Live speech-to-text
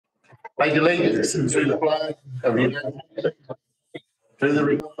Pledge allegiance to the flag of the United States, to the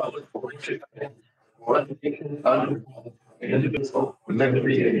republic for which it stands, one nation under God, indivisible, with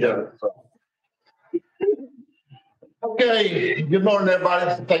liberty and justice. Okay, good morning,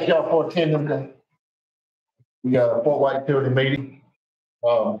 everybody. Thank y'all for attending the Fort White Utility meeting.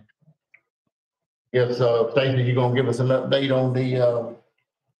 Yes, Stacey, you gonna give us an update on the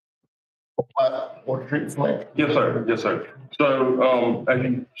water treatment plant? Yes, sir. Yes, sir. So, as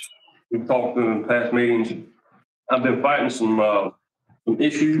we've talked in past meetings, I've been fighting some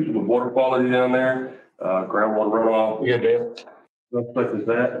issues with water quality down there, groundwater runoff. Yeah, Dale. What place is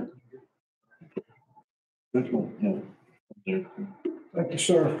that? This one. Thank you,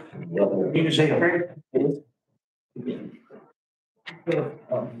 sir. You can say it.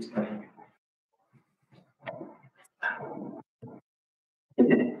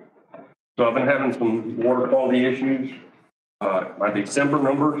 So I've been having some water quality issues. My December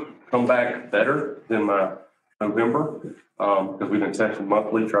numbers come back better than my November, because we've been testing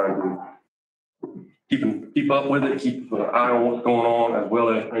monthly, trying to keep up with it, keep an eye on what's going on, as well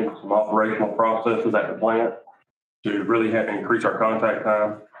as maybe some operational processes at the plant to really have increase our contact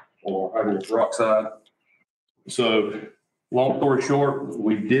time or having this rock side. So long story short,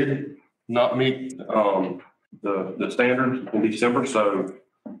 we did not meet the standards in December. So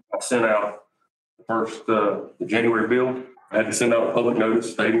I sent out the January bill. I had to send out a public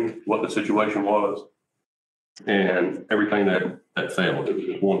notice stating what the situation was and everything that failed. It was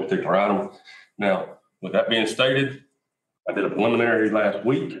just one particular item. Now, with that being stated, I did a preliminary last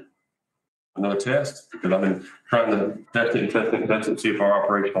week, another test, because I've been trying to test it and see if our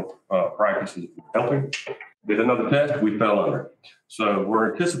operational practices are helping. Did another test, we fell under. So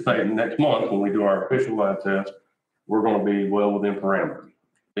we're anticipating next month when we do our official lab test, we're going to be well within parameters.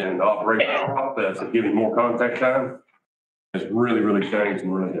 And the operational process of giving more contact time has really, really changed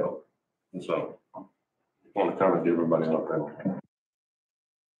and really helped. And so I want to kind of give everybody an update.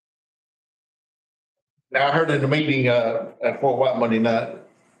 Now, I heard in the meeting at Fort White Monday night,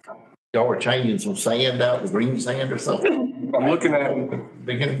 y'all were changing some sand out, the green sand or something. I'm looking at,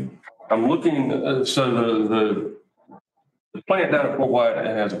 so the plant down at Fort White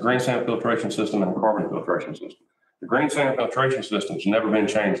has a green sand filtration system and a carbon filtration system. The green sand filtration system has never been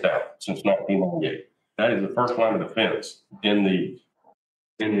changed out since 1998. That is the first line of defense in the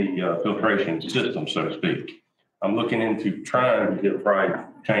filtration system, so to speak. I'm looking into trying to get right,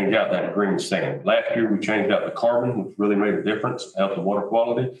 change out that green sand. Last year, we changed out the carbon, which really made a difference, helped the water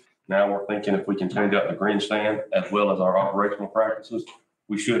quality. Now we're thinking if we can change out the green sand as well as our operational practices,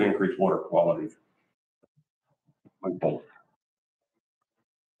 we should increase water quality.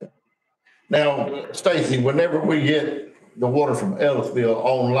 Now, Stacey, whenever we get the water from Ellisville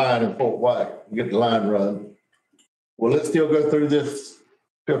online in Fort White, get the line run, will it still go through this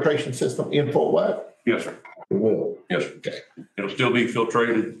filtration system in Fort White? Yes, sir. It will. Yes, sir. Okay. It'll still be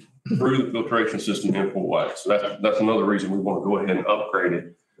filtrated through the filtration system in Fort White. So that's another reason we want to go ahead and upgrade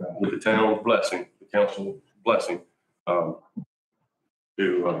it with the town's blessing, the council blessing, to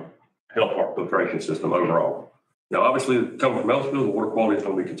help our filtration system overall. Now, obviously, coming from Ellisville, the water quality is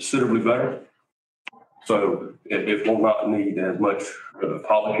going to be considerably better. So it will not need as much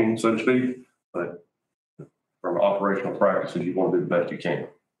polishing, so to speak, but from operational practices, you want to do the best you can.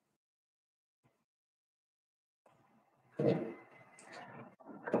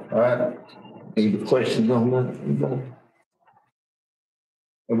 All right. Any questions on that?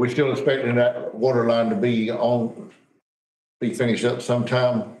 And we're still expecting that water line to be finished up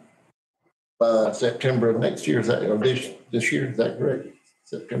sometime by September of next year, is that, or this year, is that correct?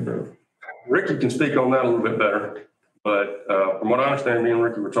 September. Ricky can speak on that a little bit better, but from what I understand, me and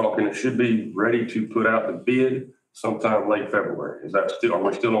Ricky were talking, it should be ready to put out the bid sometime late February. Is that still, are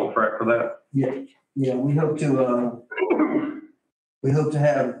we still on track for that? Yeah, we hope to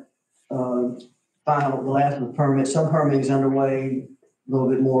have final, the last of the permit. Some permitting is underway, a little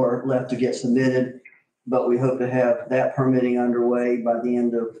bit more left to get submitted, but we hope to have that permitting underway by the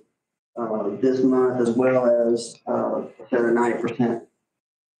end of this month, as well as 90%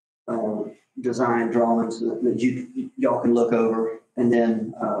 design drawings that y'all can look over. And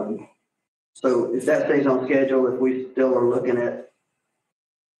then, so if that stays on schedule, if we still are looking at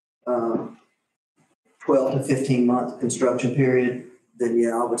 12 to 15 month construction period, then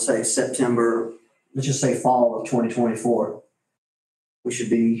yeah, I would say September, let's just say fall of 2024, we should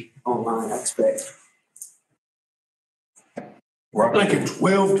be online, I expect. We're thinking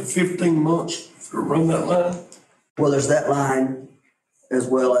 12 to 15 months to run that line. Well, there's that line as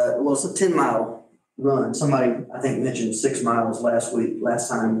well as, well, it's a 10-mile run. Somebody, I think, mentioned 6 miles last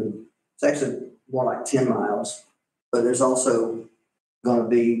time. It's actually more like 10 miles. But there's also going to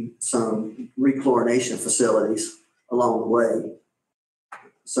be some rechlorination facilities along the way.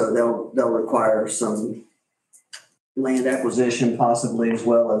 So they'll require some land acquisition possibly, as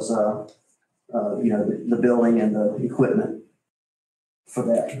well as, the building and the equipment for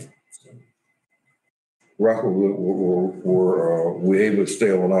that. Russell, were we able to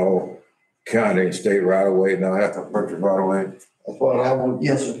stay on all county and state right away, now have to purchase right away? That's what I would.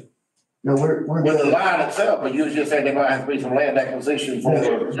 Yes, sir. No, we're With the good. line itself, but you was just saying there might have to be some land acquisition for.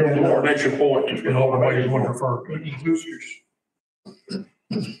 Coordination point, and all the ways one refer.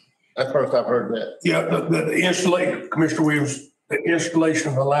 That's first I've heard that. Yeah, the installation, Commissioner Williams, the installation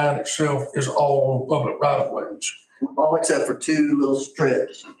of the line itself is all on public right of ways. All except for two little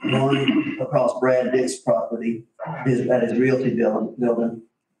strips, one across Brad Dick's property, at his realty building.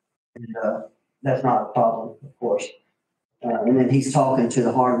 And, that's not a problem, of course. And then he's talking to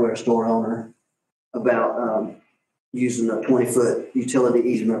the hardware store owner about, using a 20-foot utility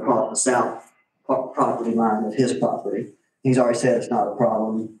easement across the south property line of his property. He's already said it's not a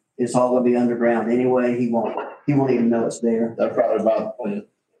problem. It's all gonna be underground anyway. He won't even know it's there. That's probably about the plan.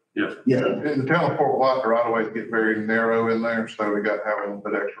 Yes. Yeah, In the town of Fort White, the right of ways get very narrow in there, so we got to have a little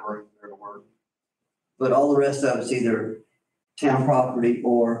bit extra room there to work. but all the rest of it's either town property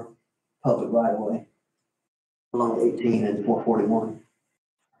or public right of way along 18 and 441.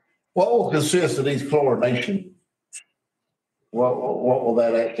 What will consist of these chlorination? What will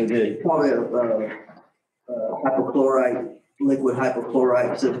that actually be? Probably hypochlorite, liquid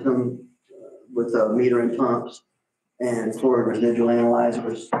hypochlorite system with meter and pumps and fluoride residual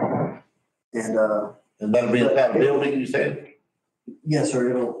analyzers. And And that'll be that building you said? yes,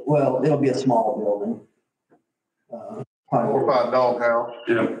 sir, it'll be a small building. Probably Glorified doghouse,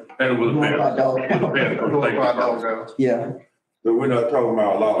 Yeah, and with a More fence. like dog. With a fence for safety glorified purposes. doghouse. Yeah, So we're not talking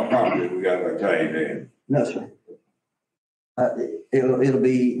about a lot of property we gotta obtain then. no, sir. It'll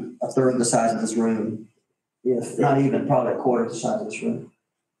be a third the size of this room, if not even probably a quarter the size of this room.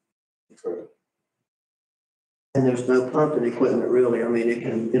 And there's no pumping equipment really. I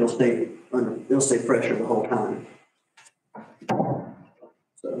mean, it'll stay pressure the whole time.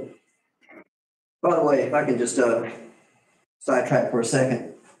 So, by the way, if I can just sidetrack for a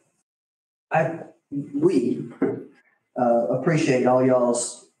second. We appreciate all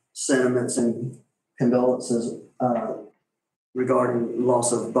y'all's sentiments and condolences regarding the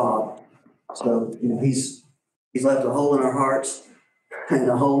loss of Bob. So, he's left a hole in our hearts and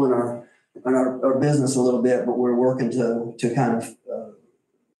a hole in our business a little bit, but we're working to kind of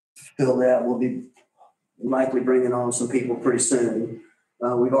fill that. We'll be likely bringing on some people pretty soon.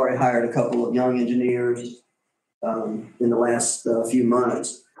 We've already hired a couple of young engineers in the last few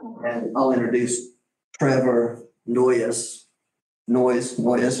months, and I'll introduce Trevor Noyes.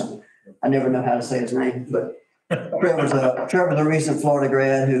 I never know how to say his name, but Trevor's a recent Florida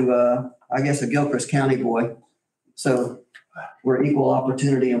grad who, I guess, a Gilchrist County boy. So we're equal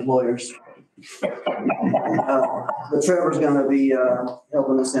opportunity employers. But Trevor's going to be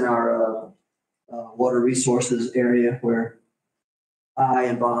helping us in our water resources area, where I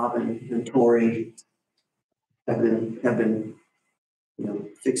and Bob and Tori have been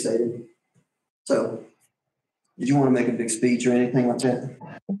fixated. So, did you want to make a big speech or anything like that?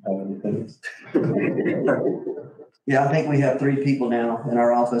 Yeah, I think we have 3 people now in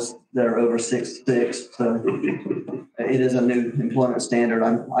our office that are over 6'6". So it is a new employment standard.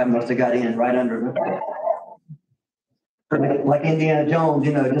 I must have got in right under it. Like Indiana Jones,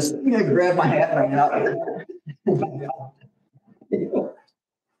 just grab my hat and I'm out.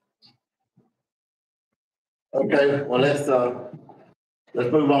 Okay, well, let's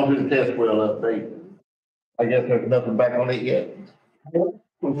move on to the test well update. I guess there's nothing back on it yet.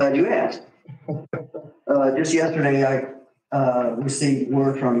 I'm glad you asked. Just yesterday, I received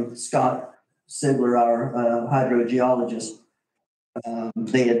word from Scott Sigler, our hydrogeologist.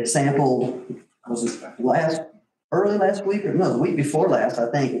 They had sampled, was it early last week, or no, the week before last,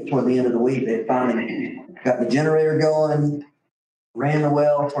 I think, toward the end of the week, they finally got the generator going, ran the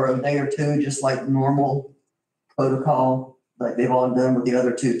well for a day or two, just like normal protocol, like they've all done with the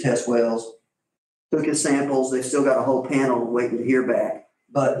other 2 test wells. Took his samples. They've still got a whole panel waiting to hear back,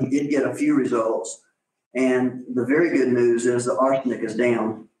 but he did get a few results. And the very good news is the arsenic is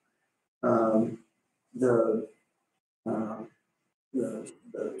down. The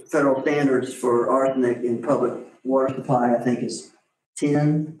federal standards for arsenic in public water supply, I think, is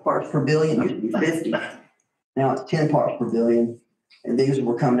 10 parts per billion. It used to be 50. Now it's 10 parts per billion. And these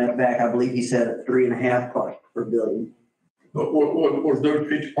were coming back, I believe he said, at 3.5 parts per billion. But what was those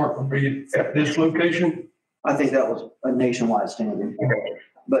 50 parts per billion at this location? I think that was a nationwide standard.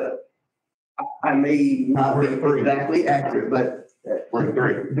 But I may not be exactly accurate, but We're at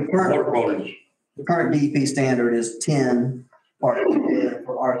 3. The current, Water quality. the current DEP standard is 10 parts per million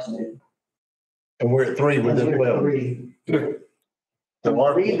for arsenic. And we're at 3 with this well. Three. So I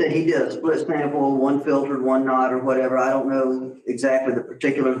our, believe that he did a split sample, one filtered, one not, or whatever. I don't know exactly the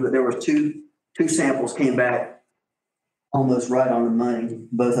particulars, but there was two samples came back almost right on the money,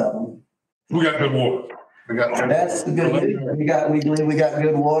 both of them. We got good water. We got, That's the good news. We believe we got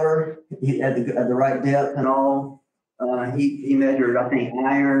good water. He at the right depth and all. He measured, I think,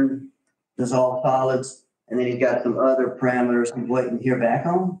 iron, dissolved solids, and then he's got some other parameters he's waiting to hear back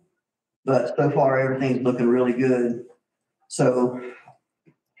on. But so far, everything's looking really good. So,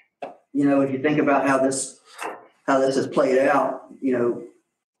 you know, if you think about how this has played out, you know,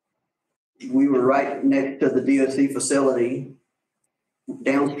 we were right next to the DOC facility,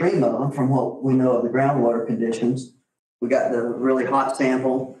 downstream of them from what we know of the groundwater conditions. We got the really hot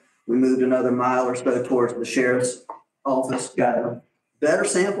sample. We moved another mile or so towards the sheriff's office, got a better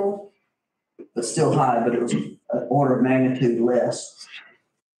sample, but still high, but it was an order of magnitude less.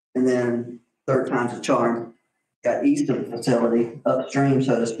 And then third time's a charm, got east of the facility, upstream,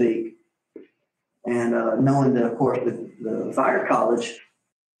 so to speak. And knowing that, of course, the fire college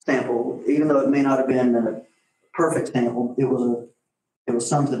sample, even though it may not have been a perfect sample, it was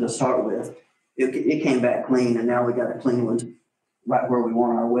something to start with. It came back clean, and now we got a clean one right where we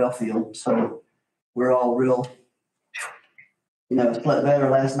want our well field. So we're all real, you know, slept better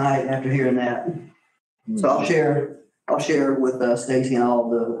last night after hearing that. So I'll share with Stacy and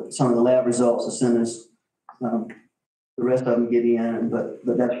all some of the lab results as soon as the rest of them get in. But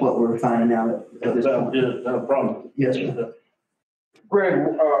that's what we're finding out at this point. no problem. Yes, sir. Greg,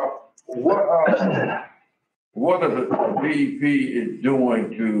 what are the DEP is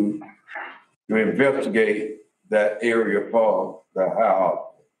doing to investigate that area for the house?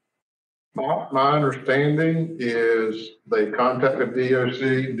 my understanding is they contacted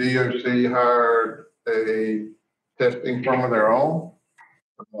DOC. DOC hired a testing firm of their own.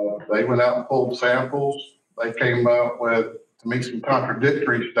 They went out and pulled samples. They came up with, to me, some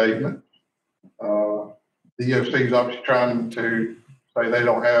contradictory statements. DOC is obviously trying to say they're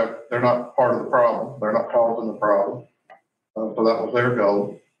not part of the problem. They're not causing the problem. So that was their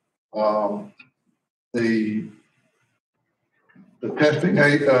goal. The testing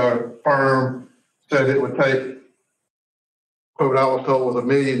firm said it would take, quote, I was told was 1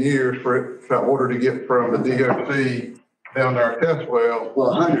 million years for it, in order to get from the DOC down to our test well.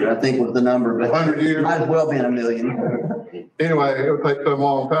 Well, 100, I think, was the number, but 100 years. might as well be 1 million. Anyway, it would take some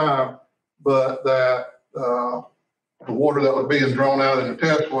long time, but that the water that was being drawn out in the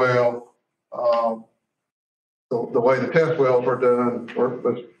test well, the way the test wells were done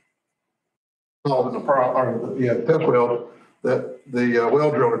was causing the problem, the test wells, that the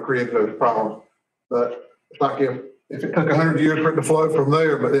well driller created those problems. But it's like if it took 100 years for it to flow from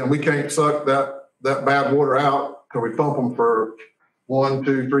there, but then we can't suck that bad water out till we pump them for 1,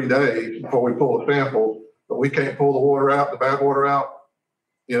 2, 3 days before we pull the sample. But we can't pull the water out, the bad water out.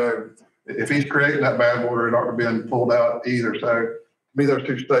 You know, if he's creating that bad water, it ought to be been pulled out either. So to me, those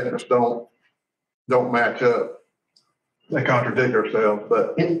two statements don't match up. They contradict ourselves,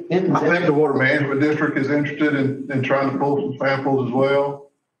 but I think the Water Management District is interested in trying to pull some samples as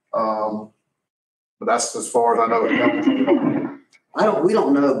well. But that's as far as I know it's We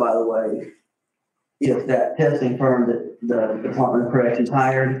don't know, by the way, if that testing firm that the Department of Corrections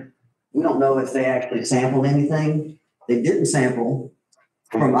hired, we don't know if they actually sampled anything. They didn't sample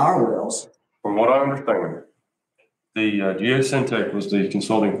from our wells. From what I understand, the Geosyntec was the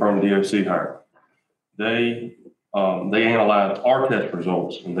consulting firm DOC hired. They analyzed our test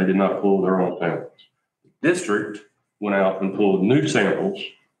results and they did not pull their own samples. The district went out and pulled new samples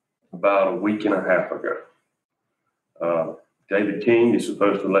about a week and a half ago. David King is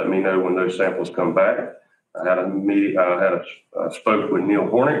supposed to let me know when those samples come back. I had a meeting, spoke with Neil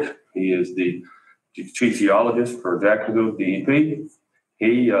Hornick. He is the chief geologist for Jacksonville DEP.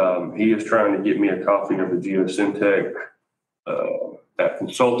 He is trying to get me a copy of the Geosyntec, that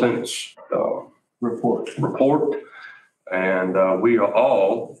consultant's report. And we are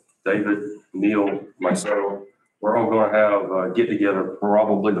all, David, Neil, myself, we're all going to have a get together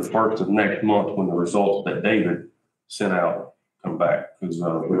probably the first of next month when the results that David sent out come back, because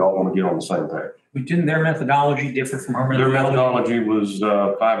we all want to get on the same page. But didn't their methodology differ from our Their methodology? methodology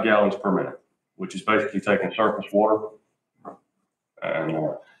was 5 gallons per minute, which is basically taking surface water. And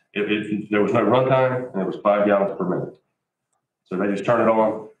there was no runtime, and it was 5 gallons per minute. So they just turn it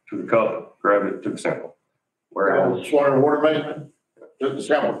on to the cup, grab it, took a sample. Whereas, Florida Water Management took the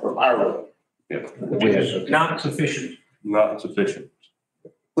sample from our well. yeah, Not sufficient. not sufficient.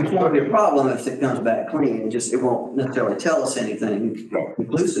 Which won't be a problem if it comes back clean, it won't necessarily tell us anything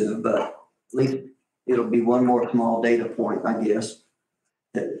conclusive, but at least it'll be one more small data point, I guess,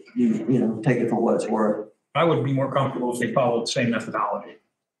 that you take it for what it's worth. I would be more comfortable if they followed the same methodology.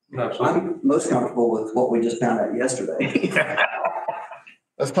 I'm most comfortable with what we just found out yesterday.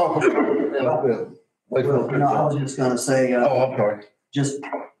 Let's talk about. Wait for No, I was just gonna say, Oh, I'm sorry. just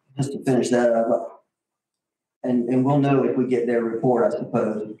to finish that up, and we'll know if we get their report, I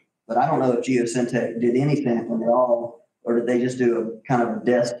suppose. But I don't know if Geosyntec did any sampling at all, or did they just do a kind of a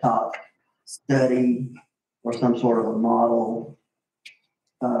desktop study or some sort of a model?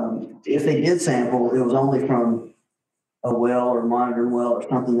 If they did sample, it was only from a well or monitoring well or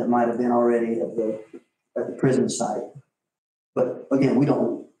something that might have been already at the prison site. But again, we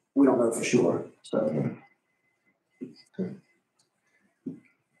don't know for sure, so.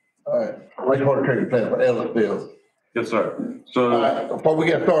 All right, wastewater treatment plant for Ellisville. Yes, sir. All So, right, before we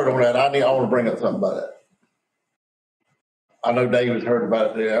get started on that, I want to bring up something about that. I know David's heard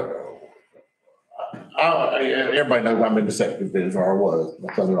about it there. Everybody knows I'm in the septic business, or I was,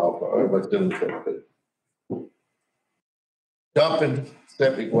 my son-in-law, everybody's still in the septic business. Dumping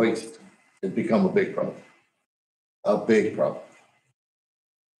septic waste has become a big problem. A big problem.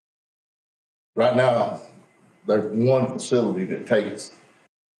 Right now, there's one facility that takes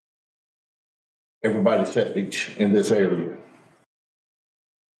everybody's septic in this area.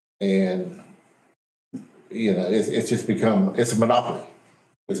 And, it's just become, it's a monopoly.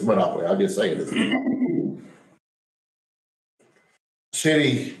 It's a monopoly. I'll just say it.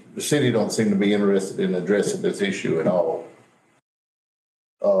 The city don't seem to be interested in addressing this issue at all.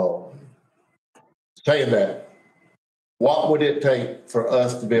 Saying that, what would it take for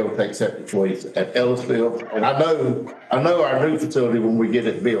us to be able to take septic waste at Ellisville? And I know our new facility, when we get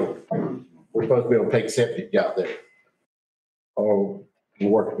it built, we're supposed to be able to take septic out there. Or we're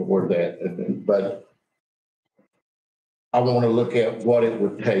working toward that, but I want to look at what it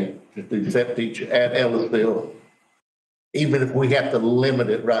would take to do septic at Ellisville, even if we have to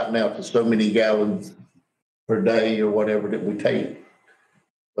limit it right now to so many gallons per day or whatever that we take.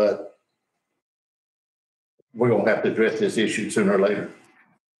 But we're going to have to address this issue sooner or later.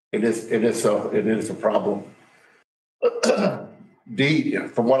 It is a problem. From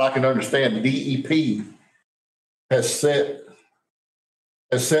what I can understand, DEP has set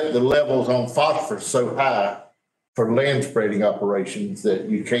the levels on phosphorus so high for land spreading operations that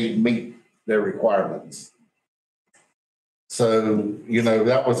you can't meet their requirements. So,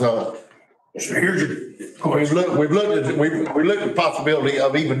 that was So here's your, we've looked at the possibility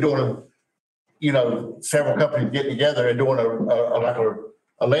of even doing several companies getting together and doing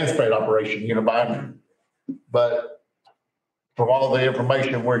a land spread operation, buying. But from all the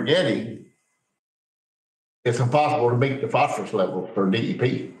information we're getting, it's impossible to meet the phosphorus level for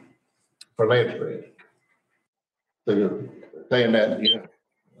DEP for land spread. So saying that,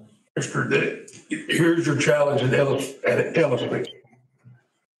 Mr. Here's your challenge at Ellisville.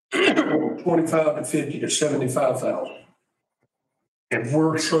 25 to 50 to 75,000. And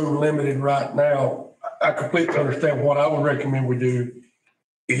we're so limited right now, I completely understand. What I would recommend we do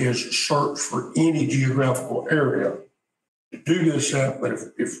is search for any geographical area to do this at. But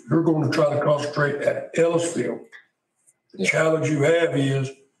if you're going to try to concentrate at Ellisville, the challenge you have is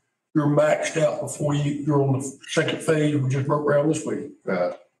you're maxed out before you're on the second phase. We just broke ground this week.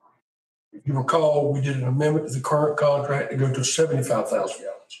 Right. If you recall, we did an amendment to the current contract to go to 75,000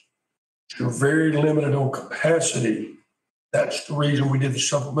 gallons. So you're very limited on capacity. That's the reason we did the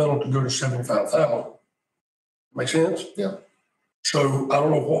supplemental to go to 75,000. Make sense? Yeah. So I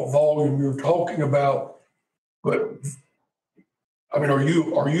don't know what volume you're talking about, but I mean, are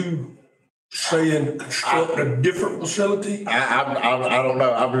you saying construct a different facility? I don't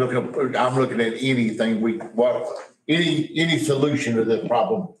know. I'm looking at anything any solution to this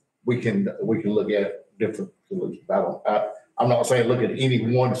problem. We can look at different solutions. I'm not saying look at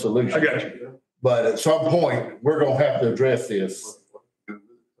any one solution. I got you. But at some point, we're going to have to address this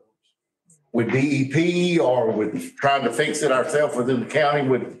with DEP or with trying to fix it ourselves within the county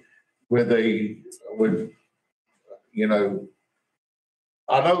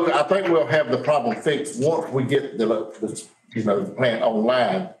I think we'll have the problem fixed once we get the plant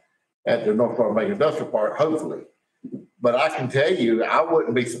online at the North Florida Mega Industrial Park, hopefully. But I can tell you, I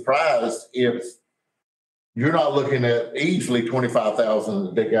wouldn't be surprised if you're not looking at easily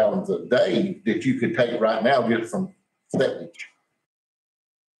 25,000 gallons a day that you could take right now just from septic.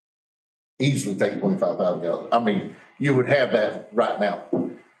 Easily take 25,000 gallons. I mean, you would have that right now.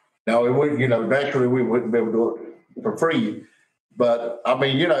 Now, it would, naturally we wouldn't be able to do it for free. But I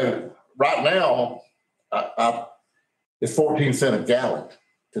mean, right now, it's 14 cents a gallon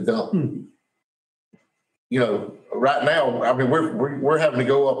to dump. You know, right now, I mean, we're having to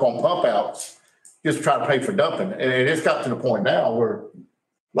go up on pump outs just to try to pay for dumping. And it's got to the point now where a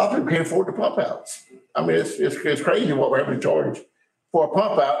lot of people can't afford the pump outs. I mean, it's crazy what we're having to charge for a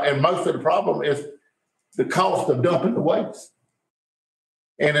pump out. And most of the problem is the cost of dumping the waste.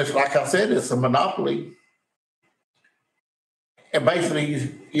 And it's like I said, it's a monopoly. And basically,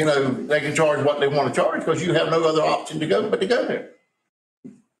 you know, they can charge what they want to charge because you have no other option to go but to go there.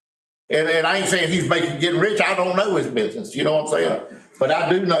 And I ain't saying he's getting rich. I don't know his business. You know what I'm saying? But I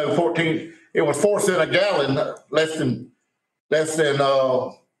do know it was 4 cents a gallon less than 5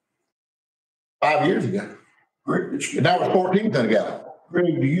 years ago. And that was 14 cents a gallon.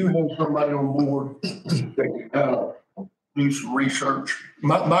 Greg, do you have somebody on board that can do some research?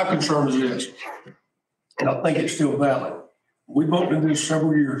 My concern is this, and I think it's still valid. We looked at this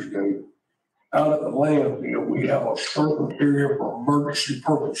several years ago. Out at the landfill, we have a certain area for emergency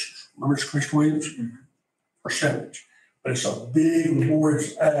purposes. Remember Chris Williams? Percentage. But it's a big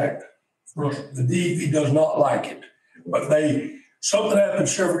laborious act. The DEP does not like it. But something happened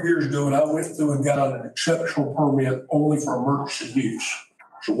several years ago, and I went through and got an exceptional permit only for emergency use.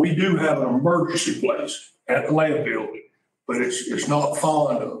 So we do have an emergency place at the landfill, but it's not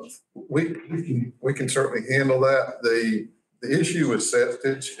fond of. We can certainly handle that. The issue with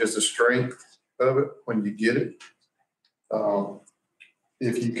septage is the strength of it when you get it.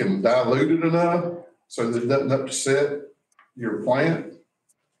 If you can dilute it enough so that it doesn't upset your plant,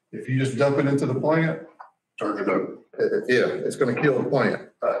 if you just dump it into the plant, turn it over. Yeah, it's going to kill the plant.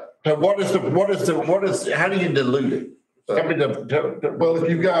 So how do you dilute it? Well, if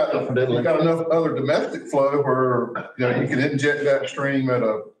you've got enough other domestic flow where, you know, you can inject that stream at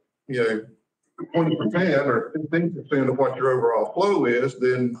 20% or 15% of what your overall flow is,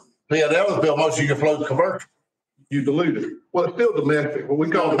 then Yeah, that was built, most of your flow commercial. you dilute it. Well, it's still domestic, but we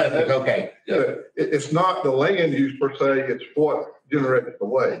call it. Okay. Yeah. It's not the land use per se, it's what generates the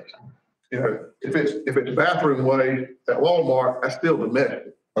waste. You know, if it's bathroom waste at Walmart, that's still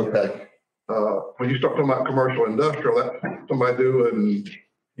domestic. Okay. When you start talking about commercial industrial, that's somebody doing,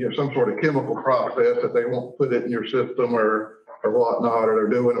 you know, some sort of chemical process that they won't put it in your system or whatnot, or they're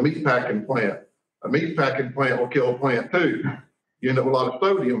doing a meat packing plant. A meat packing plant will kill a plant too. You end up with a lot of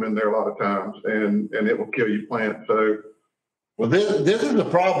sodium in there a lot of times, and it will kill your plant. So, well, this is the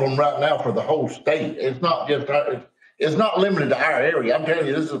problem right now for the whole state. It's not just it's not limited to our area. I'm telling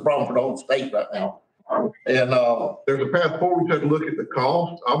you, this is a problem for the whole state right now. And there's a path forward. You have to look at the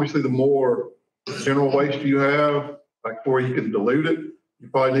cost. Obviously, the more general waste you have, like where you can dilute it, you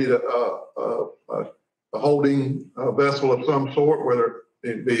probably need a holding vessel of some sort, whether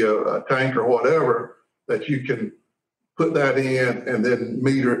it be a tank or whatever, that you can put that in and then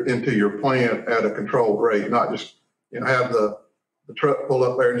meter it into your plant at a controlled rate, not just, you know, have the truck pull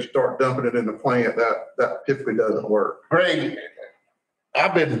up there and start dumping it in the plant. That typically doesn't work. Greg,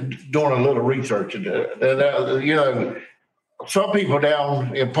 I've been doing a little research and you know, some people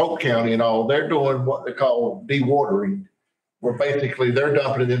down in Polk County and all, they're doing what they call dewatering, where basically they're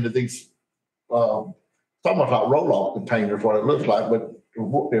dumping it into these, it's almost like roll-off containers, what it looks like, but the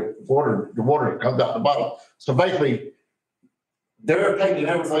water comes out the bottom. So basically, they're taking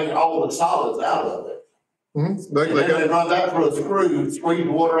everything, all the solids out of it. Mm-hmm. They run that through a screw, squeeze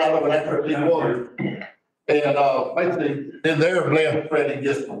water out of it after it's in water. And basically, then they're land spreading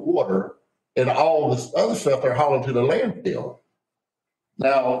just the water, and all this other stuff they're hauling to the landfill.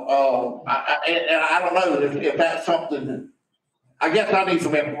 Now, I don't know if that's something. I guess I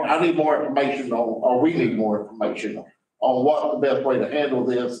need more information on, or we need more information on what the best way to handle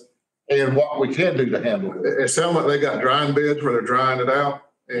this and what we can do to handle it. It sounds like they got drying beds where they're drying it out,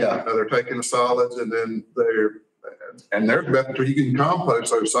 and they're taking the solids, and then there's methods where you can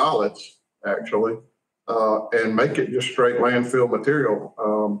compost those solids actually, and make it just straight landfill material.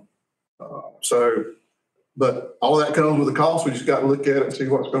 But all that comes with a cost. We just got to look at it and see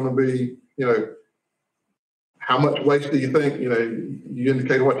what's going to be, you know, how much waste do you think, you know, you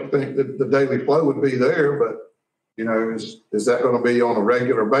indicated what you think the daily flow would be there, but, you know, is that going to be on a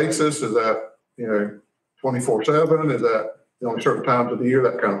regular basis? Is that, you know, 24/7? Is that, you know, certain times of the year,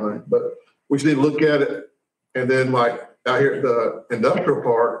 that kind of thing? But we just need to look at it. And then like out here at the industrial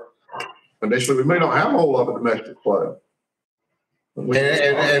park, initially we may not have a whole lot of domestic flow.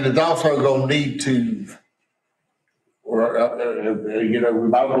 And it's also going to need to, or you know, we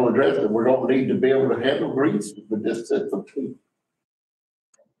might want to address it. We're going to need to be able to handle grease with this system too.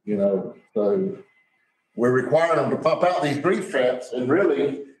 You know, so we're requiring them to pump out these grease traps, and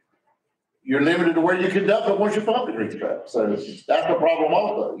really, you're limited to where you can dump it once you pump the grease trap. So that's a problem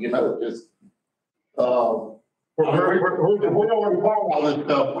also. You know, just We already follow all this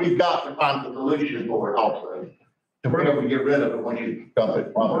stuff, we've got to find a solution for it also. To be able to get rid of it when you dump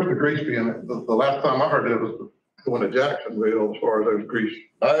it. Where's the grease being? The last time I heard it was going to Jacksonville as far as those grease.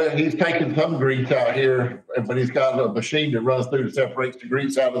 He's taking some grease out here, but he's got a machine that runs through that separates the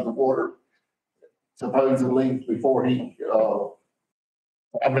grease out of the water. Supposedly before he,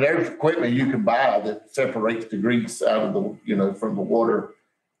 I mean, there's equipment you can buy that separates the grease out of the, you know, from the water.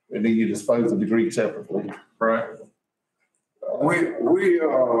 And then you dispose of the grease separately. Right. Our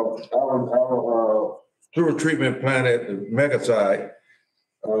sewer treatment plant at the mega site,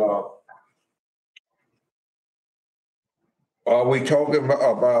 are we talking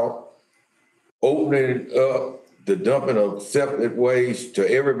about opening up the dumping of septic waste to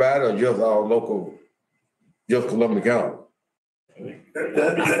everybody or just our local, just Columbia County?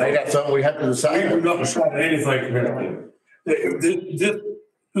 They got something we have to decide. We've not decided anything.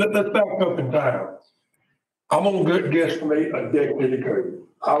 Let's back up in time. I'm gonna guesstimate a decade ago.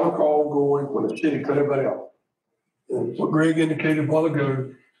 I recall going when the city cut everybody off. And what Greg indicated a while ago,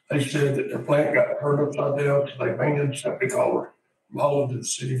 they said that their plant got turned upside down, so they banned septic haulers from hauling to the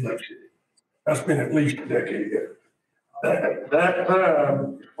city of Lake City. That's been at least a decade ago. That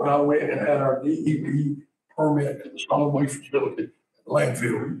time, when I went and had our DEP permit at the solid waste facility,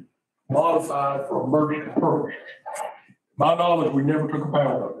 landfill, modified for emergency purposes. My knowledge, we never took a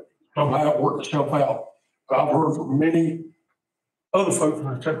pound of it. Somehow it worked itself out. I've heard from many other folks in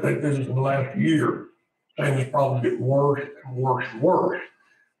the septic business in the last year saying this problem's getting worse and worse and worse.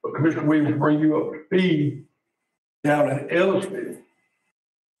 But Commissioner Williams, bring you up to speed down in Ellisville.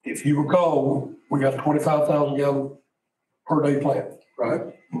 If you recall, we got a 25,000 gallon per day plant,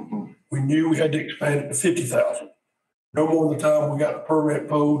 right? We knew we had to expand it to 50,000. No more than the time we got the permit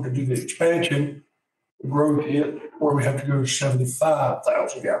pulled to do the expansion, the growth hit where we have to go to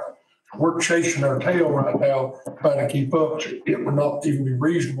 75,000 gallons. We're chasing our tail right now, trying to keep up. It would not even be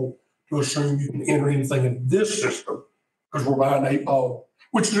reasonable to assume you can enter anything in this system because we're buying 8 ball,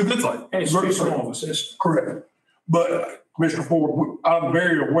 which is a good thing. It's very small of a system. Correct. But Commissioner Ford, I'm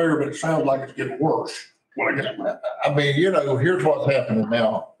very aware, but it sounds like it's getting worse. What I guess. I mean, you know, here's what's happening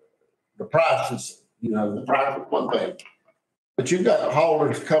now. The prices, you know, the price is one thing. But you've got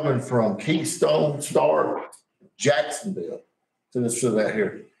haulers coming from Keystone, Stark, Jacksonville to this, to that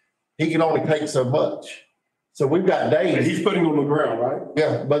here. He can only take so much. So we've got And days. he's putting on the ground, right?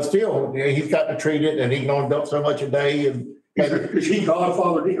 Yeah, but still, yeah, he's got to treat it and he can only dump so much a day and. Is he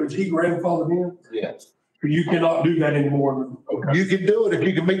godfather, is he grandfather in? Yes. You cannot do that anymore. Okay. You can do it if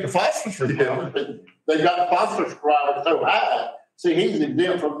you can meet the phosphorus requirements, but they've got the phosphorus requirements so high. See, he's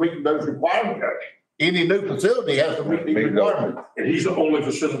exempt from meeting those requirements. Any new facility has to meet these requirements. And he's the only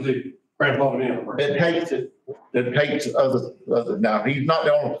facility grandfathered in. right? It takes other, now, he's not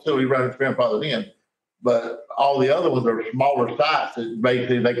the only facility running grandfathered in, but all the other ones are smaller sites that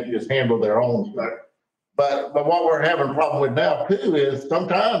basically they can just handle their own stuff. But what we're having a problem with now too is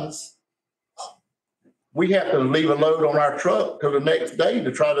sometimes we have to leave a load on our truck till the next day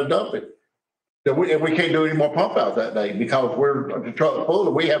to try to dump it. And we can't do any more pump outs that day because the truck's full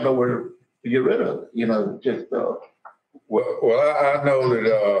and we have nowhere to get rid of it, you know, just, Well, I know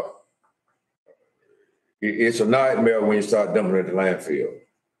that, it's a nightmare when you start dumping at the landfill.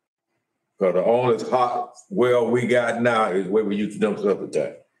 Because the only hot well we got now is where we used to dump stuff at the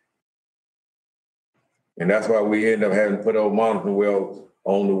time. And that's why we end up having to put old monitoring wells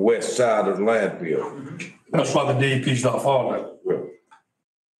on the west side of the landfill. That's why the DEP's not following it.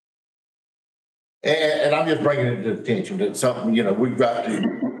 and I'm just bringing it to attention that something, you know, we've got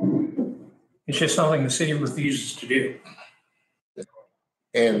to, It's just something the city refuses to do.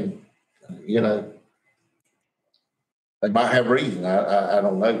 and, you know, they might have reason. I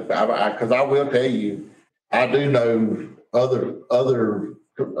don't know. Because I will tell you, I do know other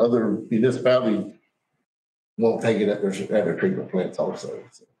municipalities won't take it at their treatment plants also.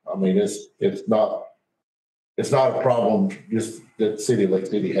 So, I mean, it's not a problem just that City of Lake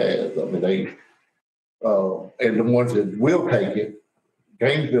City has. I mean, they and the ones that will take it,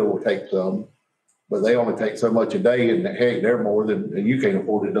 Gainesville will take some, but they only take so much a day, and heck, they're more than, and you can't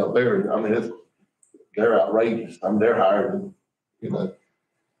afford it up there. I mean, they're outrageous. I mean, they're higher than, you know,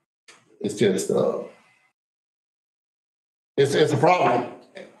 it's just, it's a problem.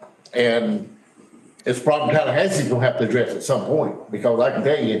 And it's a problem Tallahassee's gonna have to address at some point, because I can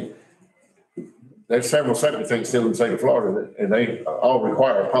tell you, there's several septic tanks still in the state of Florida, and they all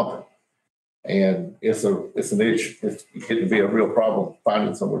require pumping. And it's an issue. It's getting to be a real problem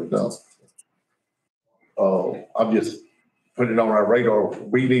finding somewhere to dump. I'm just putting it on our radar.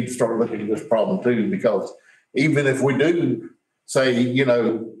 We need to start looking at this problem too, because even if we do say, you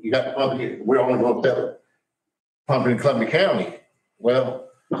know, you got to pump it, we're only going to sell it. pumping in Columbia County. Well,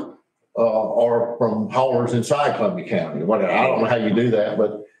 or from haulers inside Columbia County, whatever. I don't know how you do that,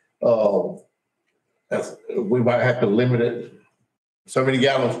 but, we might have to limit it so many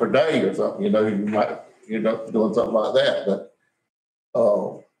gallons per day or something, you know, you might end up doing something like that, but,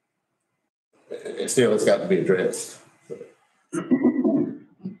 it's got to be addressed.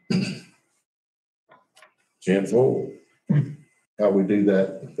 Jim's old. How we do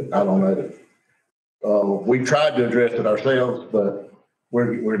that, I don't know. We tried to address it ourselves, but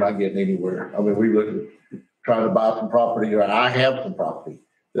we're not getting anywhere. I mean, we looked at trying to buy some property, or I have some property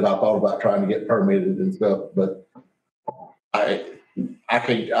that I thought about trying to get permitted and stuff, but I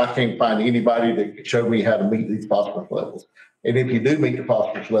can't find anybody that can show me how to meet these phosphorus levels. And if you do meet the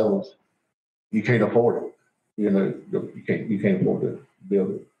phosphorus levels, you can't afford it. You know, you can't afford to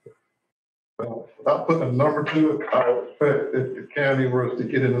build it. Well, without putting a number to it, I expect if the county was to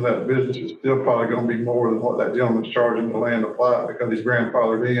get into that business, it's still probably gonna be more than what that gentleman's charging the land apply because he's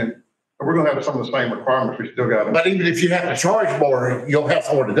grandfathered in. And we're gonna have some of the same requirements we still got. But even if you have to charge more, you'll have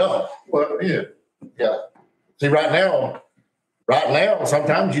somewhere to dump. Well, yeah, Yeah. See, right now,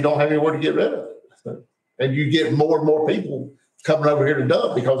 sometimes you don't have anywhere to get rid of it. And you get more and more people coming over here to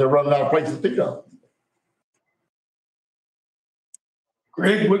dump because they're running out of places to dump.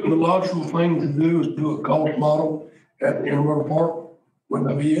 Greg, wouldn't the logical thing to do is do a cost model at the intermodal park? Wouldn't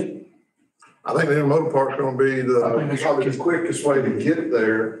that be it? I think the intermodal park's gonna be I think that's probably the quickest way to get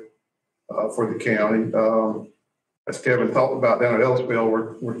there, for the county. As Kevin talked about down at Ellisville,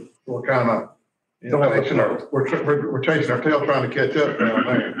 we're kind of, we're chasing our tail trying to catch up down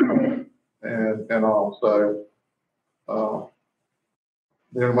there. And all, so,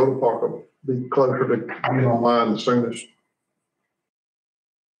 the intermodal park will be closer to being online the soonest.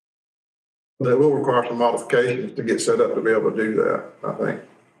 But it will require some modifications to get set up to be able to do that, I think.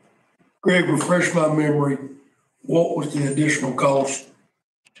 Greg, refresh my memory. What was the additional cost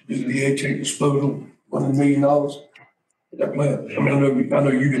to do the HA disposal? $1 million? That plan? I mean, I know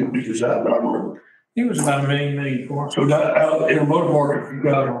you didn't do this out, but I remember. It was about $1 million for. So that out in the motor market, if you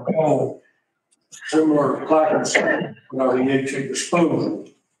guys recall, similar placards, the HA disposal.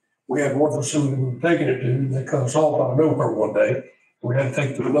 We had one facility we were taking it to, and they cut us off out of nowhere one day. We had to take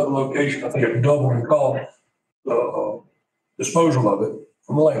it to another location. I think it doubled in cost, disposal of it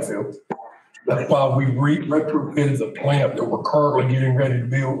from the landfill. That's why we retrofitted the plant that we're currently getting ready to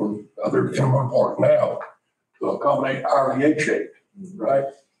build with other intermodal park now to accommodate our HA, right?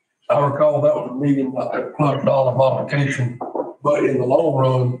 I recall that was $1 million plus modification, but in the long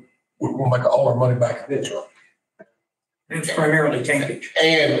run, we're gonna make all our money back in insurance. It's primarily tankage.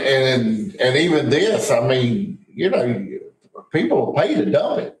 And even this, I mean, you know, people will pay to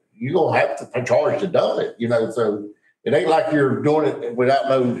dump it. You're gonna have to charge to dump it, you know, so it ain't like you're doing it without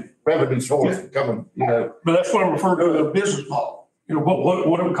no revenue source coming, you know. But that's what I'm referring to as a business model. You know,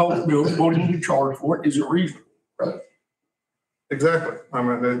 what it would cost to build, what do you charge for it? Is it reasonable? Right. Exactly. I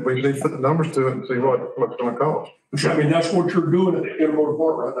mean, we need to put the numbers to it and see what's gonna cost. I mean, that's what you're doing at the intermodal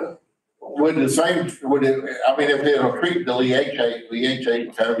park right now. Would it, I mean, if it'll treat the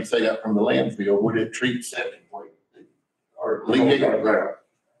leachate, however you say that from the landfill, would it treat septic waste? Or leachate?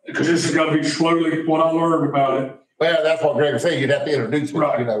 Because this has got to be slowly, what I learned about it. Well, that's what Greg was saying, you'd have to introduce it,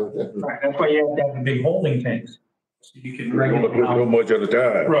 Right. you know. Right, that's why you have to have the big holding tanks. So you can You bring don't it put so out. much at a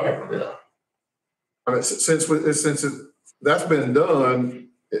time. Right. Yeah. I mean, since that's been done,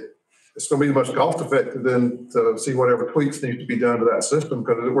 it's gonna be much cost effective than to see whatever tweaks need to be done to that system,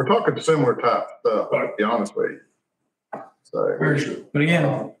 because we're talking similar type stuff, to be honest with you. So, Very true. But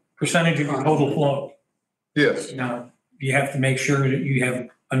again, percentage of your total flow, yes. you know, you have to make sure that you have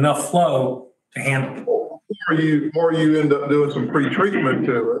enough flow to handle it. Or you end up doing some pre-treatment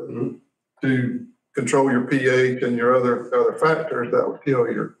to it to control your pH and your other factors that will kill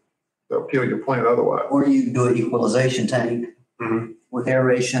your plant otherwise. Or you do an equalization tank with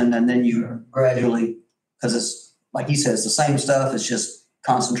aeration, and then you gradually, because it's, like he says, the same stuff, it's just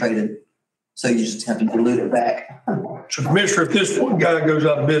concentrated. So you just have to dilute it back. So Commissioner, if this one guy goes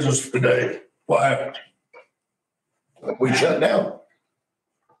out of business today, what happens? We shut down.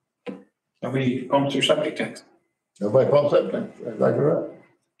 Nobody pumps their septic tanks. Nobody pumps that thing, that's exactly right.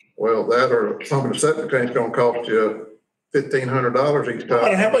 Well, that or some of the septic tank's gonna cost you $1,500 each But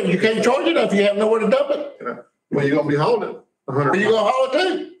time. how about, you can't charge it if you have nowhere to dump it. Well, you're gonna be hauling it Where you gonna haul it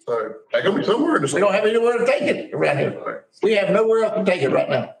to? So they're gonna be somewhere in the. We don't have anywhere to take it around here. We have nowhere else to take it right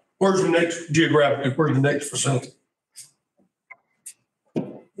now. Where's the next geographically, where's the next facility?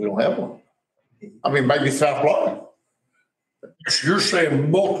 We don't have one. I mean, maybe South Florida. So you're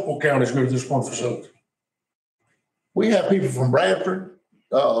saying multiple counties go to this one facility? We have people from Bradford,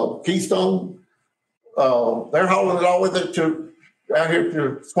 Keystone, They're hauling it all with it to, out here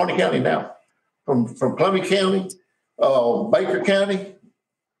to Swanee County now. From Columbia County, Baker County,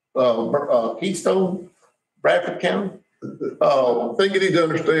 Keystone, Bradford County. I think you need to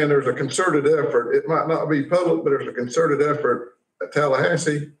understand there's a concerted effort. It might not be public, but there's a concerted effort at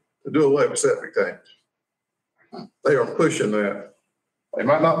Tallahassee to do away with septic tanks. They are pushing that. They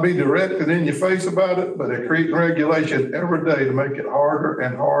might not be directed in your face about it, but they're creating regulation every day to make it harder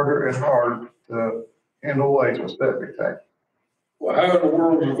and harder and harder to handle waste with septic tanks. Well, how in the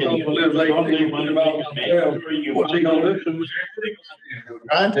world is someone who lives 18 feet about themselves, what's he gonna do?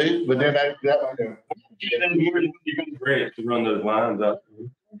 Trying to, but then To run those lines up.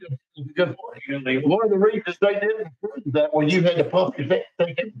 one of the reasons they didn't approve that when you had to pump your septic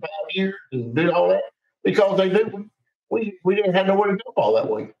tank in 5 years and do all that, because they did, we didn't have nowhere to go all that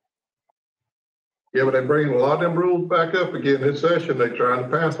way. Yeah, but they bring a lot of them rules back up again this session. They trying to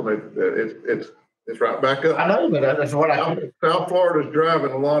pass them. It's right back up. I know, but that's what I. South Florida's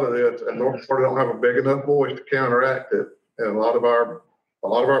driving a lot of this, and North Florida don't have a big enough voice to counteract it. And a lot of our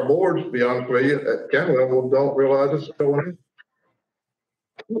boards, to be honest with you, at county level, don't realize it's going on.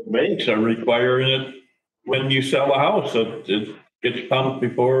 Banks are requiring it when you sell a house, it gets pumped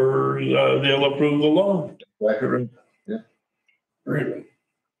before they'll approve the loan. Really?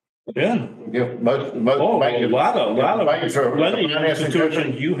 Yeah. Yeah, most. Oh, a lot of banks are- lending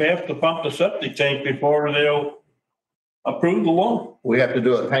institutions, you have to pump the septic tank before they'll approve the loan. We have to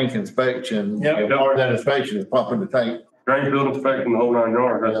do a tank inspection. Yeah. And part of that inspection is pumping the tank. Drain field inspection, the whole 9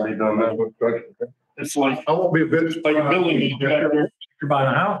 yards, has to be done that. It's like, I won't be a bit. like a building inspector. You're buying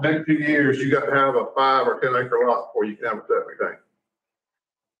a house. Next few years, you got to have a 5 or 10 acre lot before you can have a septic tank.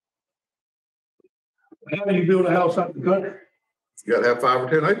 How do you build a house out in the country? You got to have 5 or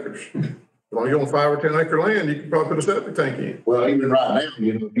 10 acres. As long as you own 5 or 10 acre land, you can probably put a septic tank in. Well, even right now,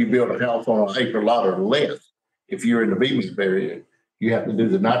 you know, if you build a house on an acre lot or less, if you're in the BMIP area, you have to do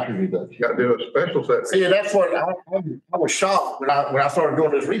the nitrogen reduction. You got to do a special septic. See, that's what I was shocked when I started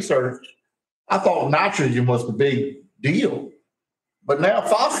doing this research. I thought nitrogen was the big deal, but now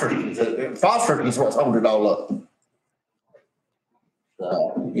phosphorus is what's holding it all up.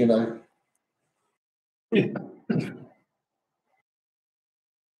 You know.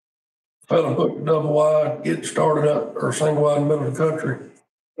 Fella put double wide, get started up, or single wide in the middle of the country.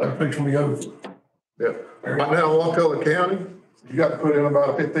 They're fixing to be over. Yeah. Right now, in Wakulla County, you got to put in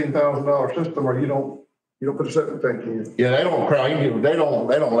about a $15,000 system or you don't put a septic tank in. Yeah, they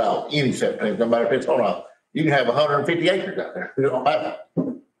don't allow any septic tanks, no matter if it's on you can have 150 acres out there. They don't have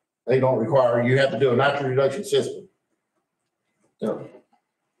it. They don't require, you have to do a nitrogen reduction system. Yeah.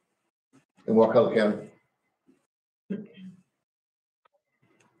 In Wakulla County.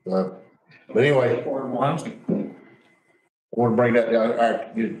 But anyway, I want to bring that down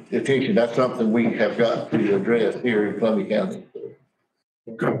our attention. That's something we have got to address here in Columbia County.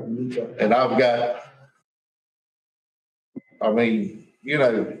 And I've got, I mean, you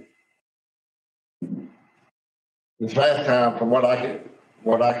know, this last time, from what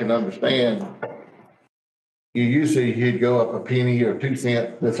I can understand, you usually he'd go up a penny or 2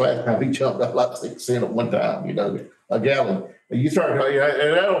 cents. This last time he jumped up like 6 cents at one time, you know, a gallon. And you start, you know,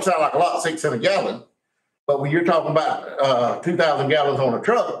 and that don't sound like a lot, 6 cents a gallon. But when you're talking about 2,000 gallons on a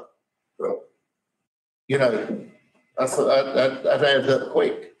truck, you know, that adds up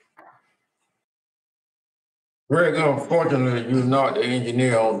quick. Greg, unfortunately, you're not the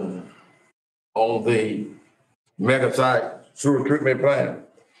engineer on the mega site sewer treatment plant.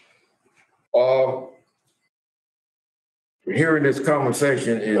 Hearing this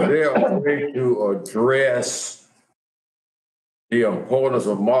conversation, is there a way to address the importance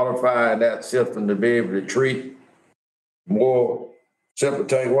of modifying that system to be able to treat more septic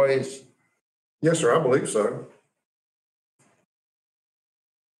tank waste? Yes, sir, I believe so.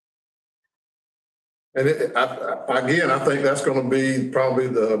 And I think that's going to be probably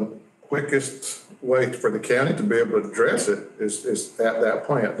the quickest way for the county to be able to address it is at that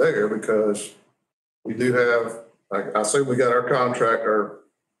plant there, because we do have, like I say, we got our contractor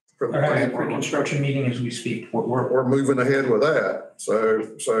for the They're having a plant. pre-construction meeting as we speak. We're moving ahead with that. So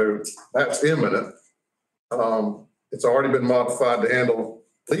that's imminent. It's already been modified to handle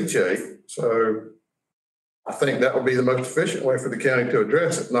leachate. So I think that would be the most efficient way for the county to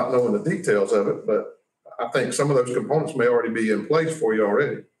address it, not knowing the details of it, but I think some of those components may already be in place for you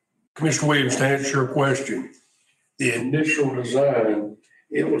already. Commissioner Williams, to answer your question, the initial design,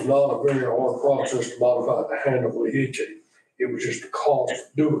 it was not a very hard process to modify to handle leachate. It was just the cost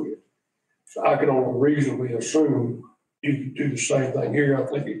of doing it. So I can only reasonably assume you could do the same thing here. I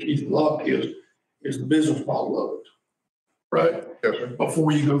think the key lock is the business model of it. Right? Yes, sir.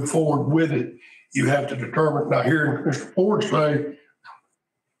 Before you go forward with it, you have to determine, now hearing Mr. Ford say,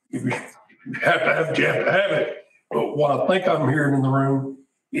 if you have to have it, you have to have it. But what I think I'm hearing in the room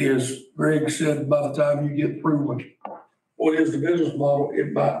is Greg said by the time you get through with what is the business model,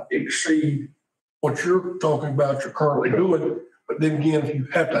 it might exceed what you're talking about you're currently doing. But then again, if you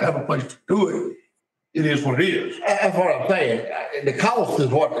have to have a place to do it, it is what it is. That's what I'm saying. The cost is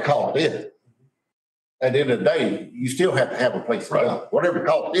what the cost is. At the end of the day, you still have to have a place to go. Whatever the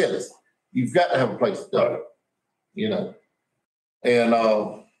cost is, you've got to have a place to go, you know? And,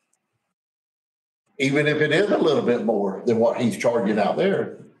 even if it is a little bit more than what he's charging out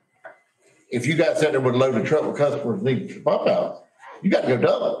there, if you got sitting there with a loaded truck with customers need pump out, you got to go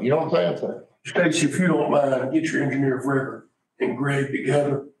double. You know what I'm saying? So, Stacy, if you don't mind, get your engineer of record and Greg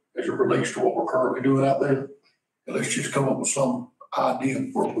together as it relates to what we're currently doing out there. And let's just come up with some idea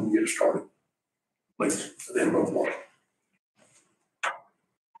where we can get started. Please, then move on. Is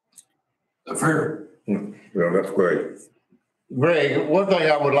that fair? Well, that's great. Greg, one thing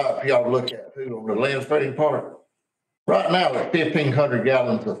I would like for y'all to look at too on the land spreading part. Right now, at 1,500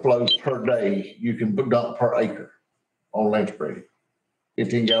 gallons of flow per day, you can dump per acre on land spreading.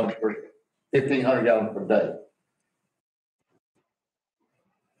 1,500 gallons per day.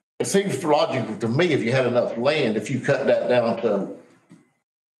 It seems logical to me if you had enough land, if you cut that down to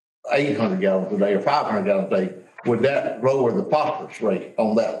 800 gallons a day or 500 gallons a day, would that lower the phosphorus rate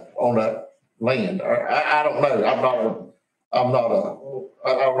on that land? I don't know. I don't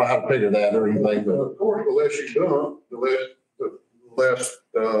know how to figure that or anything, but. Of course, the less you dump, the less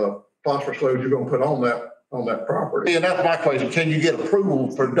phosphorus load you're gonna put on that property. And that's my question. Can you get approval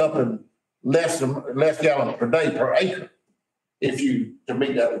for dumping less gallons per day per acre? To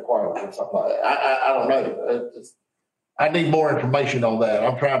meet that requirement or something like that. I don't know. I need more information on that.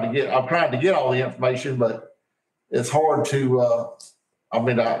 I'm trying to get all the information, but it's hard to, I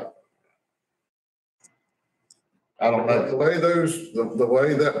don't know. The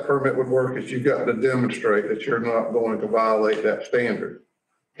way that permit would work is you've got to demonstrate that you're not going to violate that standard.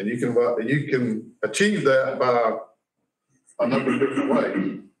 And you can achieve that by a number of different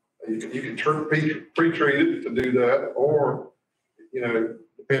ways. You can pre-treat it to do that, or, you know,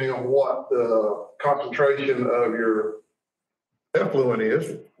 depending on what the concentration of your effluent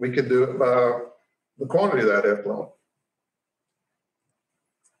is, we could do it by the quantity of that effluent.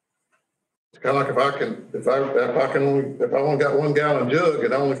 It's kind of like if I only got 1 gallon jug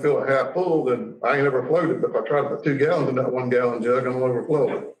and I only fill it half full, then I ain't ever floated. But if I try to put 2 gallons in that 1 gallon jug, I'm gonna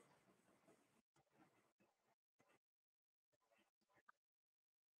overflow it.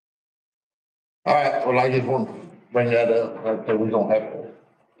 All right, well, I just want to bring that up. Like I said, we don't have to.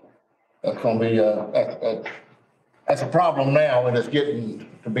 That's gonna be, that's a problem now, and it's getting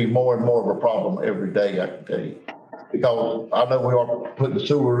to be more and more of a problem every day, I can tell you. Because I know we are putting the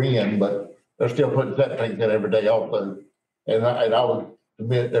sewer in, but they're still putting septic tanks in every day also. And I would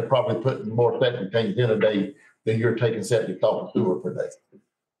admit they're probably putting more septic tanks in a day than you're taking septic off the sewer per day.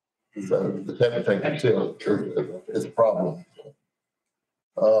 So the septic tank is still is a problem.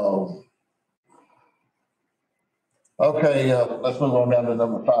 Okay, let's move on down to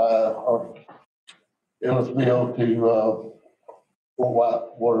number 5. Ellisville to Fort White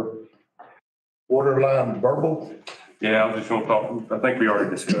water line verbal. Yeah, I was just gonna talk, I think we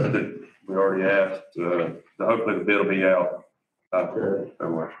already discussed it. We already asked, hopefully the bid will be out.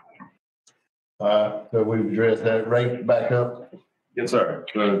 Somewhere. So we've addressed that rate back up. Yes, sir.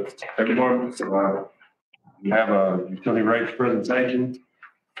 So everyone, you have a utility rates presentation.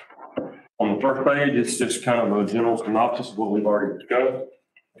 On the first page, it's just kind of a general synopsis of what we've already discussed.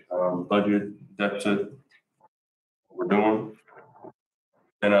 Budget, deficit, what we're doing.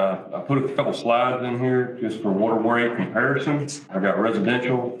 And I put a couple slides in here just for water rate comparisons. I got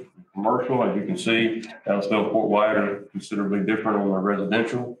residential, commercial, as you can see, Ellisville, Fort White are considerably different on the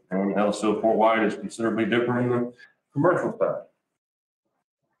residential, and Ellisville, Fort White is considerably different on the commercial side.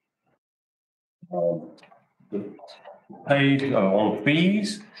 The page on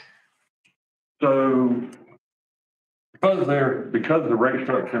fees. So because the rate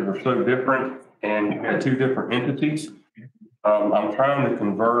structures are so different and you have 2 different entities, I'm trying to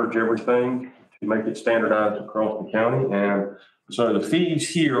converge everything to make it standardized across the county. And so the fees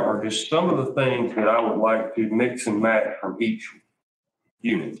here are just some of the things that I would like to mix and match from each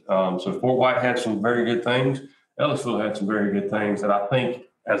unit. So Fort White had some very good things. Ellisville had some very good things that I think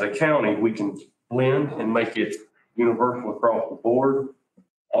as a county, we can blend and make it universal across the board,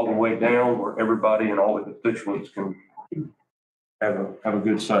 all the way down where everybody and all the constituents can have a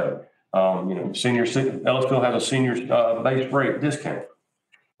good say. Ellisville has a senior base rate discount.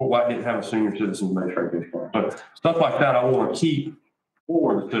 Fort White didn't have a senior citizen base rate discount. But stuff like that, I want to keep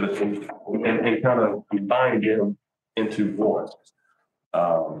for the citizens and kind of combine them into one.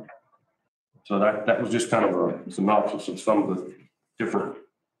 So that was just kind of a synopsis of some of the different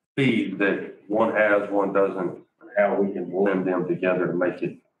fees that one has, one doesn't, and how we can blend them together to make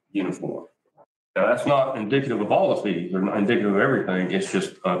it uniform. Now, that's not indicative of all the fees, or not indicative of everything. It's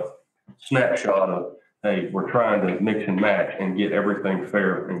just a snapshot of, hey, we're trying to mix and match and get everything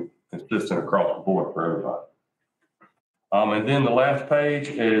fair and consistent across the board for everybody. And then the last page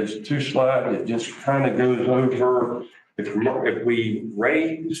is 2 slides. It just kind of goes over if we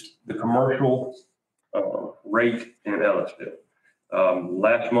raised the commercial rate in Ellisville.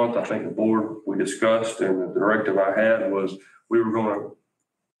 Last month, I think the board, we discussed, and the directive I had was we were going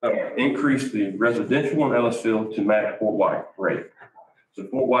to increase the residential in Ellisville to match Fort White rate. So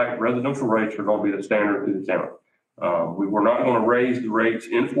Fort White residential rates are going to be the standard through the county. We were not going to raise the rates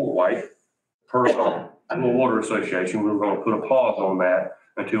in Fort White per Rural Water Association. We were going to put a pause on that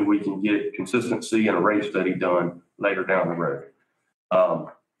until we can get consistency and a rate study done later down the road.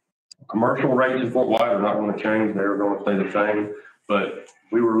 Commercial rates in Fort White are not going to change. They're going to stay the same, but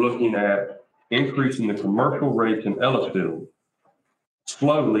we were looking at increasing the commercial rates in Ellisville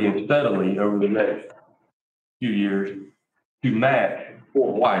slowly and steadily over the next few years to match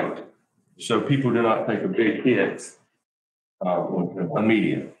Fort White, so people do not take a big hit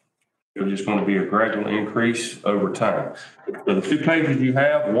immediately. It's just going to be a gradual increase over time. So the 2 pages you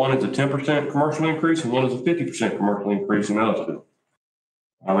have, one is a 10% commercial increase and one is a 50% commercial increase in Ellisville.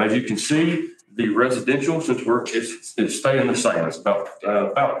 As you can see, the residential, since it's staying the same, it's about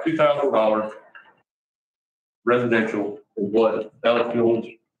 $2,000 residential is what Ellisville's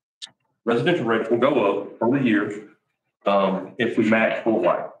residential rates will go up for the year if we match Fort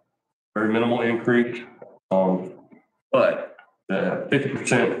White. Very minimal increase, but the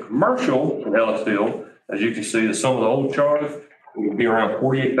 50% commercial in Ellisville, as you can see, some of the old charge will be around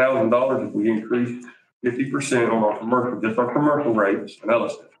 $48,000 if we increase 50% on our commercial, just our commercial rates in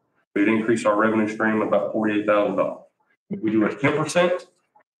Ellisville. We'd increase our revenue stream about $48,000. If we do a 10%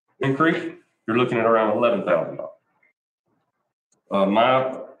 increase, you're looking at around $11,000.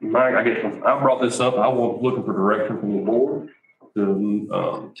 I brought this up. I was looking for direction from the board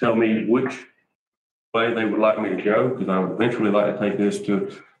to tell me which way they would like me to go, because I would eventually like to take this to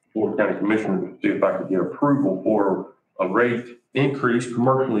Board of County Commissioners to see if I could get approval for a rate increase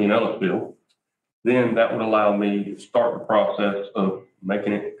commercially in Ellisville. Then that would allow me to start the process of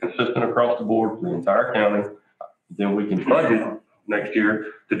making it consistent across the board for the entire county. Then we can budget next year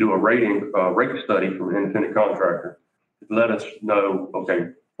to do a rate study from an independent contractor. Let us know,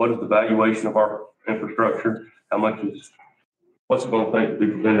 okay, what is the valuation of our infrastructure? What's it going to take to be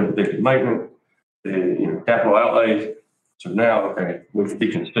preventive predictive maintenance, the capital outlays? So now, okay, we can be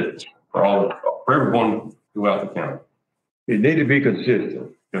consistent for everyone throughout the county. It need to be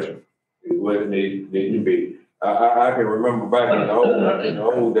consistent. Yes, sir. What it need to be. I can remember back in the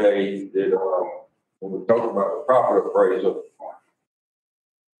old days that when we talked about the property appraisal,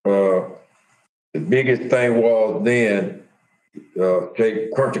 the biggest thing was then,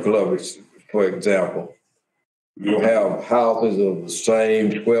 take Country Club, for example. You have houses of the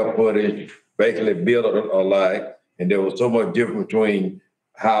same square footage, basically built alike, and there was so much difference between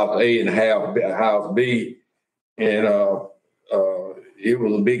house A and house B, and it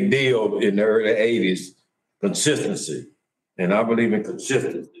was a big deal in the early 80s, consistency. And I believe in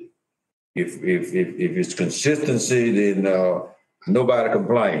consistency. If it's consistency, then nobody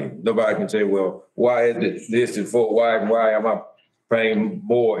complains. Nobody can say, well, why is it this and Fort White? Why am I paying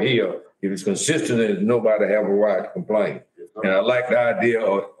more here? If it's consistent, then nobody have a right to complain. And I like the idea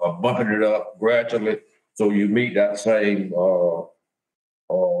of bumping it up gradually so you meet that same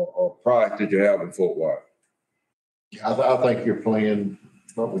price that you have in Fort White. I think your plan,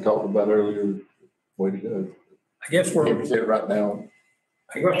 what we talked about earlier, way to go. I guess we're Right now.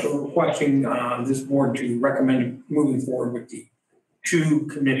 requesting this board to recommend moving forward with the 2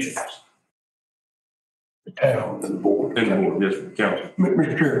 commissions. The town and the board. And the board, yes, council.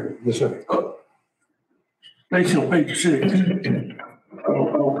 Mr. Chair. Yes, sir. Stacy on page 6. I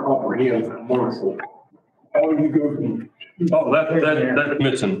don't comprehend commercial. How do you go from? Oh, that's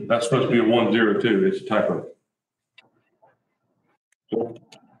missing. That's supposed to be a 102. It's a typo.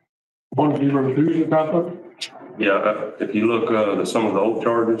 102 is the typo? Yeah, if you look at some of the old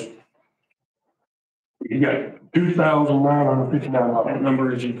charges, You got $2,959. That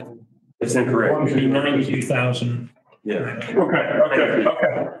number is it's incorrect. 92,000. Yeah. Okay.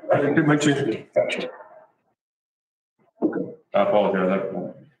 It makes sense. Gotcha. I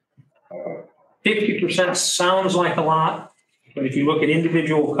apologize. 50% sounds like a lot, but if you look at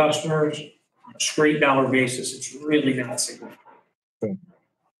individual customers on a straight dollar basis, it's really not significant.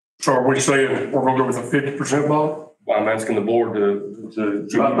 So are we saying we're gonna go with a 50% bond? I'm asking the board to.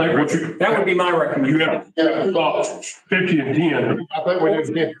 I think what you, That would be my you recommendation. have two options, 50 and 10. I think we do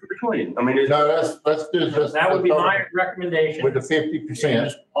 50. Between, I mean, it's. No, let's do this. That would be my recommendation. With the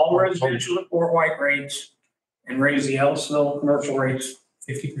 50%. All residential at Fort White rates and raise the Ellisville commercial rates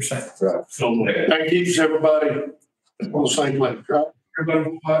 50%. Right. So That keeps everybody on the same level, right?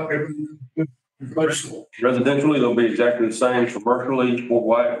 Everybody, everybody's. Residentially, they'll be exactly the same. Commercially, Fort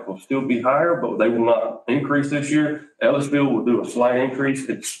White will still be higher, but they will not increase this year. Ellisville will do a slight increase.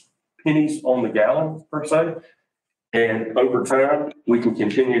 It's pennies on the gallon per se. And over time, we can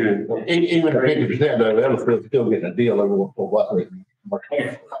continue to. Even at 50%, though, Ellisville's still getting a deal over what rate.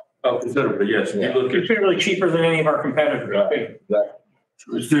 Oh, considerably, yes. You look at. Considerably cheaper than any of our competitors. Right.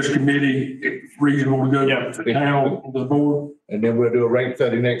 So is this committee reasonable to go to town, the board? And then we'll do a rate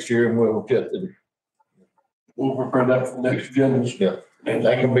study next year and we'll just, We'll prepare that for the next agenda. yeah. And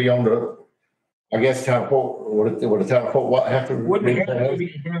that can be on the, I guess, town court, would the town court, what have to? Wouldn't have to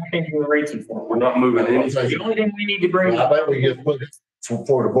be changing the rates in Fort We're not moving any. White. The only thing we need to bring I up, bet we just put it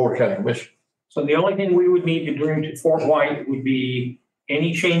for the board of county commission. so the only thing we would need to bring to Fort White would be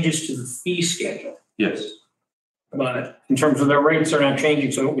any changes to the fee schedule. Yes. But in terms of their rates, they're not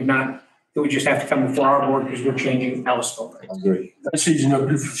changing, so it would just have to come before our board because we're changing Ellisville rates. I agree. That's easy enough to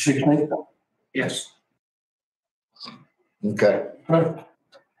do for 16. Yes. Okay. Right.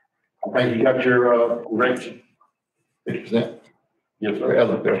 I think you got your, rates. 50%. Yes, For sir.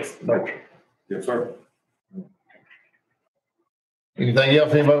 Ellisville. Yes, sir. Anything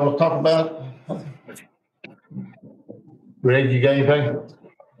else anybody want to talk about? Greg, you got anything?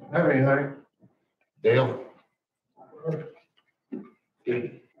 Have anything? Dale?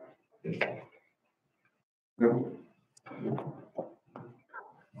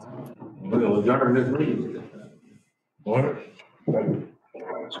 We'll adjourn this meeting. What?